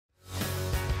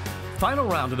Final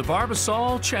round of the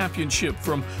Barbasol Championship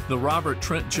from the Robert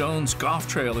Trent Jones Golf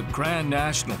Trail at Grand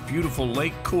National. Beautiful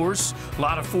lake course, a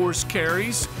lot of forced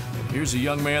carries. Here's a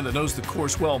young man that knows the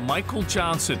course well. Michael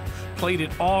Johnson played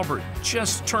at Auburn,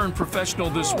 just turned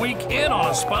professional this week, in on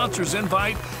a sponsor's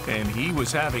invite, and he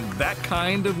was having that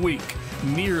kind of week.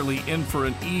 Nearly in for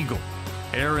an eagle.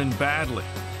 Aaron Baddeley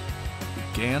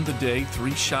began the day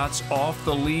 3 shots off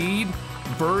the lead.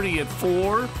 Birdie at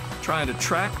 4, trying to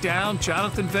track down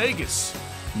Jonathan Vegas.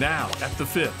 Now at the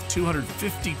 5th,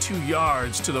 252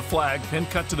 yards to the flag, pin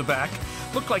cut to the back.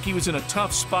 Looked like he was in a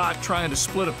tough spot trying to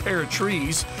split a pair of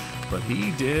trees, but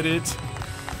he did it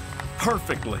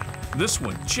perfectly. This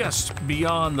one just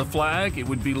beyond the flag. It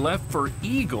would be left for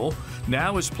eagle.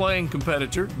 Now his playing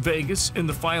competitor, Vegas, in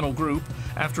the final group.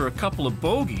 After a couple of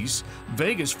bogeys,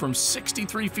 Vegas from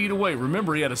 63 feet away.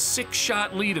 Remember, he had a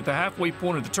 6-shot lead at the halfway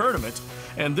point of the tournament.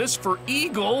 And this for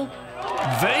eagle,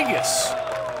 Vegas.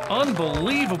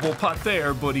 Unbelievable putt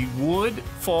there, but he would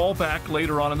fall back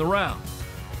later on in the round.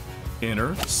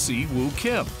 Enter Si Woo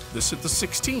Kim. This at the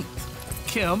 16th.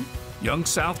 Kim, young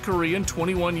South Korean,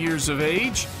 21 years of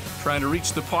age, trying to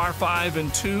reach the par 5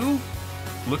 and 2,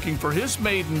 looking for his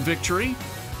maiden victory.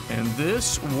 And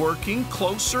this working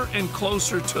closer and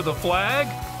closer to the flag.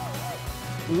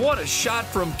 What a shot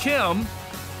from Kim.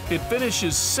 It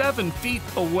finishes 7 feet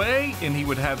away, and he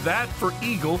would have that for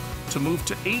eagle to move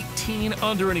to 18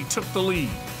 under, and he took the lead.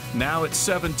 Now at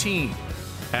 17.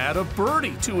 Add a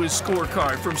birdie to his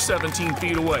scorecard from 17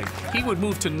 feet away. He would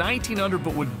move to 19 under,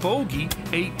 but would bogey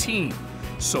 18.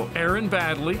 So Aaron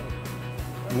Baddeley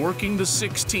working the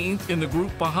 16th in the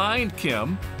group behind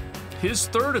Kim. His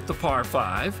 3rd at the par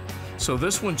 5. So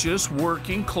this one just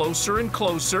working closer and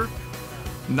closer.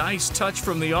 Nice touch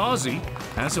from the Aussie.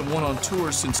 Hasn't won on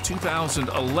tour since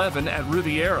 2011 at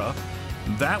Riviera.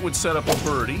 That would set up a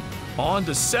birdie. On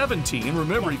to 17.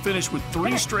 Remember, he finished with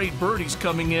 3 straight birdies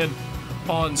coming in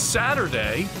on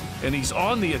Saturday, and he's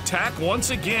on the attack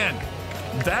once again.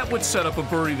 That would set up a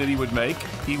birdie that he would make.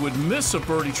 He would miss a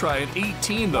birdie try at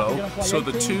 18, though, so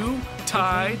the 2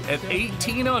 tied at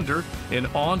 18 under and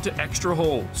on to extra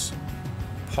holes.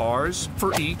 Pars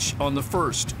for each on the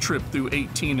first trip through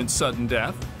 18 and sudden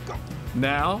death.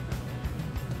 Now,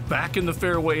 back in the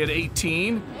fairway at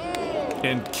 18,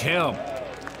 and Kim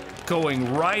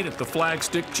going right at the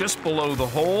flagstick just below the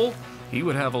hole. He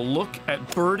would have a look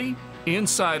at birdie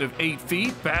inside of 8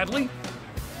 feet. Baddeley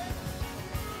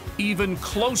even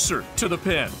closer to the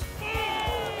pin.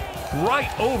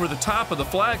 Right over the top of the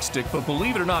flagstick, but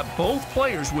believe it or not, both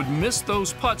players would miss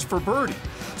those putts for birdie.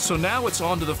 So now it's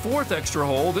on to the 4th extra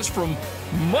hole, this from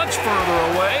much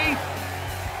further away.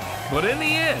 But in the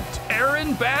end,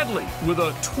 Aaron Baddeley with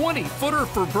a 20-footer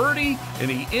for birdie, and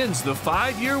he ends the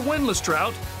 5-year winless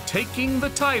drought, taking the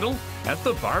title at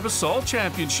the Barbasol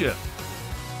Championship.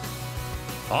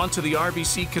 On to the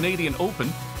RBC Canadian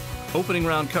Open. Opening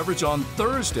round coverage on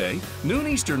Thursday, noon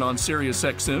Eastern on Sirius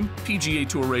XM, PGA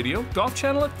Tour Radio, Golf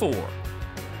Channel at 4.